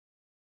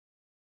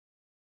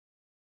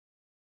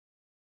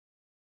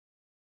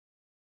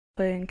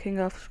Playing King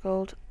Arthur's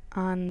Gold,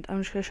 and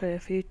I'm just going to show you a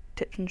few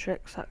tips and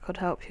tricks that could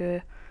help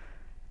you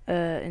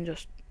in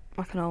just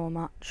like a normal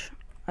match.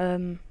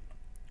 Not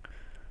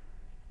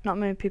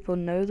many people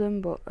know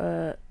them, but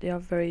they are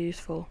very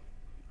useful,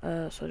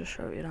 so I'll just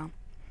show you now.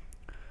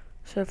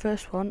 So the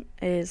first one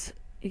is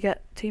you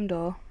get team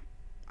door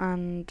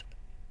and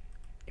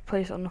you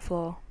place it on the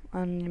floor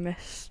and you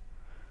miss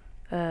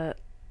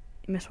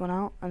one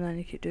out, and then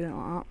you keep doing it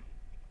like that.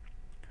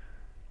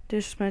 Do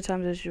this as many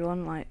times as you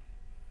want, like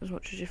as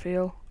much as you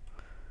feel.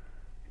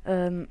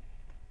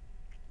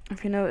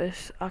 If you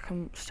notice, I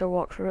can still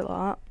walk through it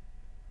like that.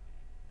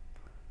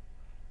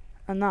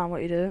 And now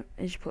what you do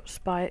is you put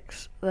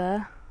spikes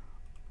there,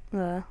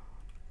 there,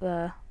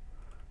 there,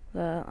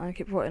 there, and you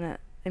keep putting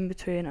it in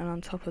between and on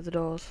top of the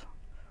doors.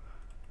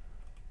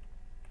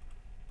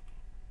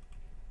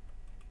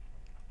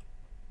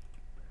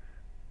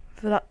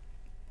 For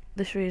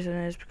this reason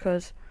is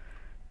because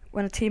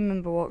when a team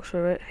member walks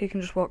through it, he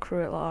can just walk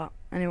through it like that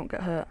and he won't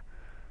get hurt.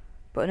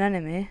 But an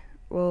enemy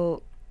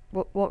will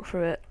walk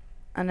through it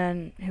and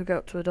then he'll go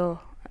up to a door,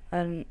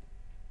 and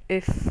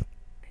if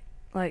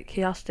like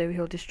he has to,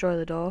 he'll destroy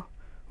the door,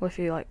 or if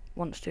he like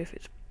wants to, if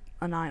it's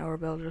a knight or a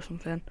builder or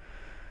something.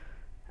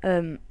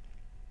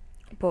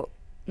 But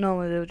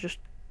normally they'll just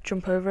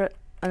jump over it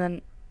and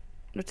then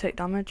they'll take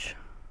damage.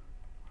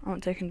 I'm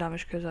not taking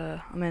damage because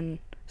I'm in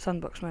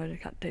sandbox mode, you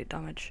can't take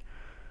damage.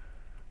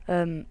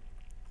 Well,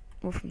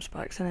 from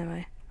spikes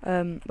anyway.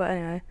 But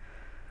anyway,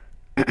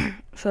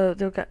 so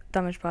they'll get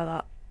damaged by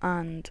that,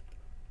 and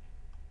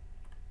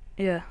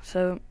yeah,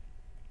 so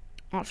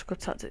that's a good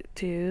tactic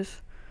to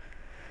use.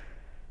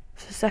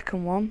 So the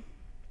second one,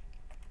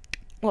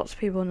 lots of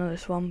people know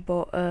this one,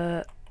 but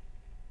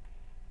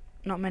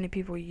not many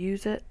people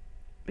use it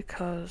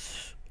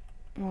because,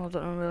 well, I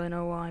don't really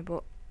know why,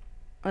 but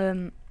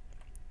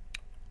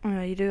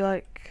you do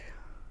like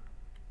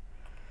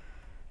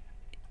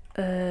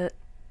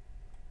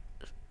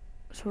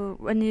so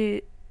when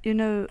you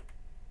know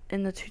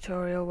in the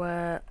tutorial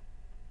where,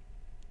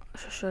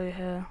 I'll show you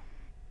here,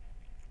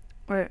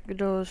 where it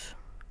goes,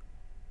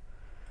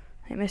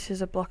 it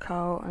misses a block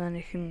out and then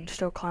you can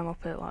still climb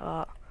up it like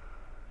that.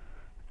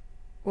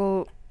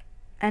 Well,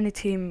 any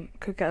team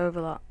could get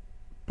over that,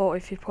 but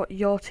if you put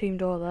your team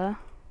door there,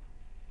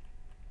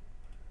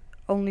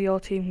 only your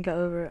team can get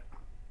over it.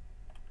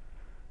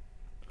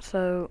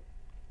 So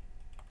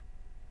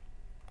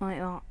like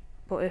that.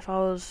 But if I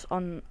was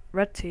on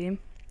red team,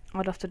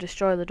 I'd have to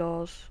destroy the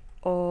doors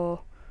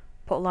or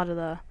put a ladder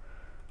there,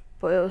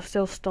 but it will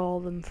still stall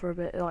them for a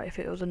bit, like if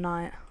it was a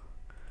knight,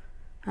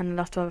 and they'll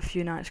have to have a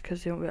few knights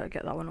because they won't be able to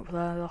get that one up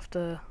there. They'll have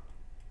to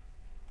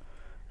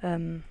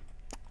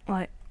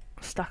like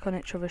stack on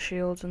each other's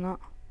shields and that.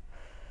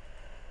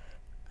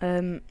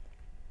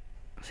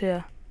 So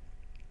yeah,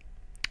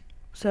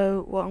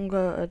 so what I'm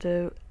gonna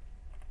do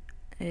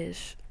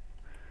is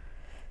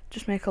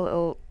just make a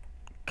little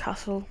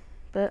castle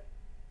bit,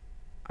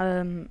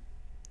 and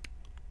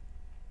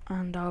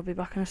I'll be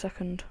back in a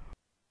second.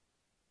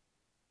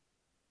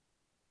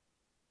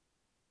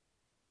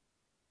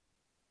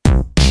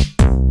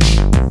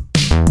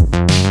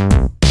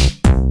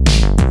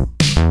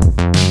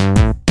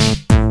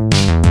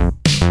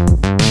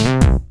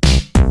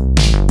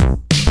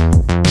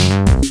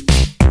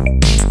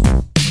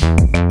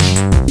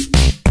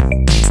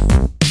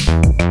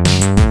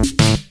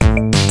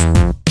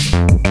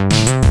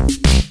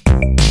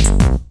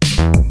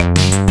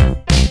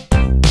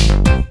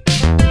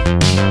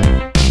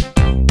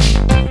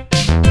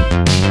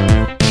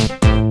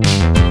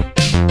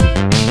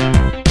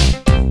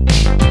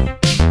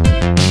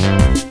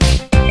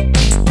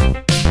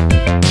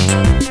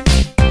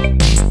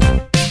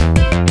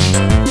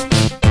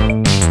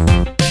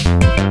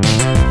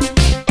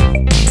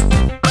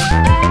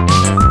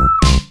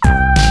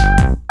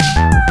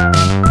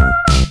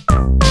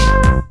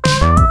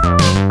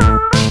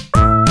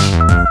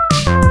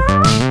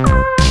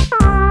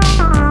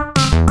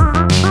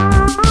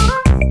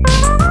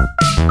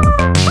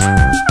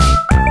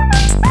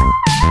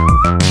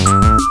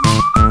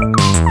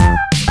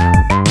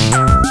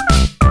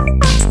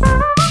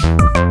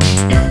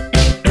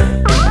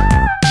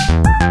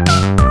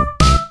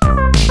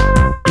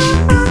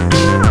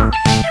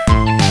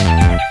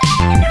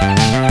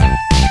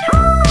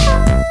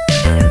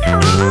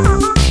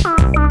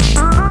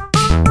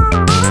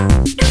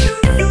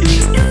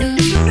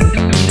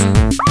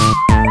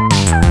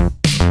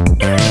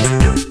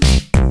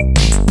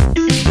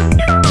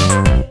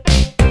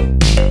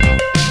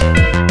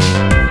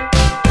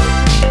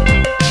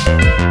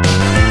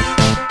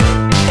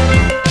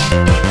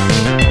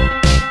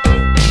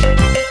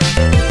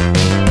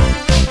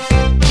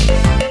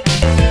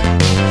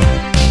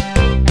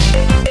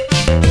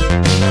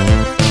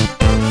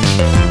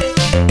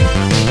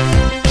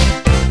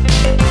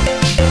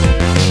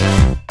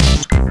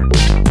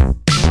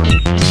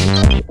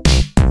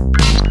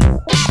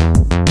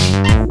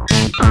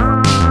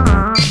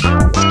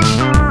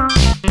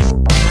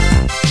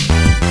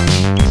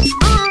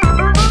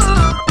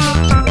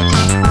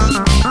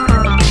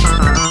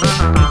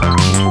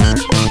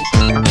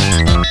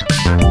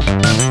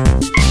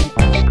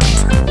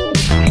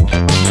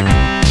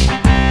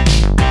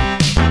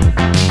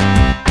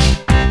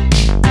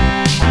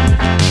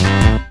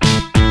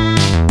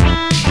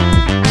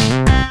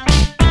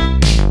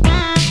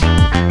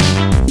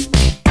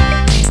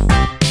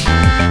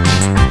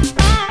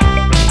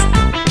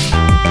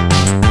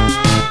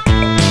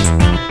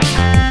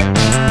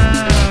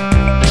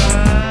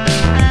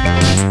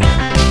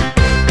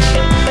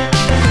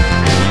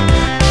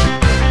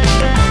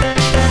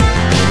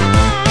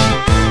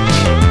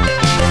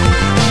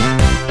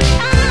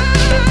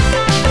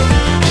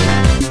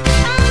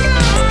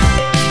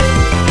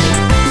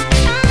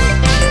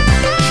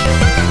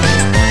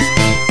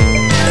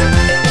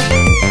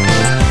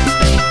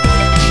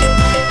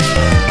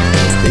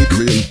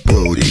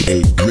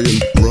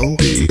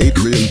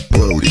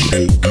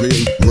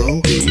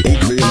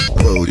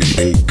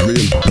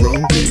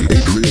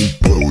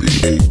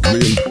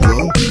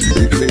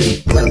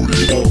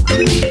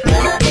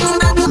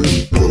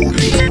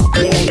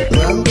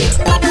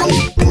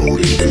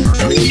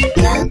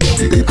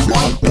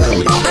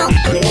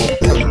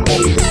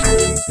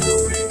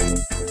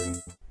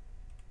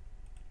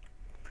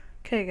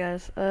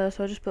 guys,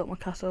 so I just built my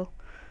castle,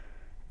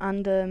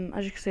 and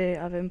as you can see,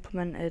 I've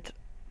implemented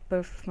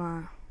both of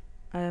my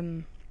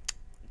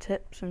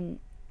tips and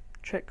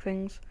trick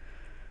things.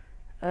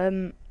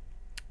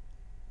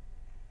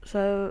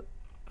 So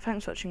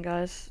thanks for watching,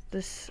 guys.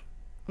 I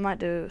might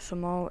do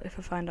some more if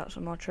I find out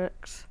some more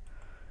tricks,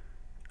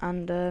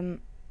 and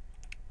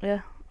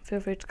yeah, feel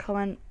free to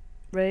comment,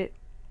 rate,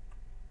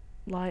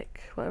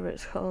 like, whatever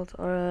it's called,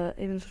 or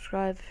even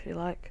subscribe if you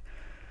like.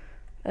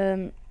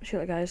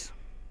 Shoot it, guys.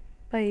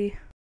 Bye.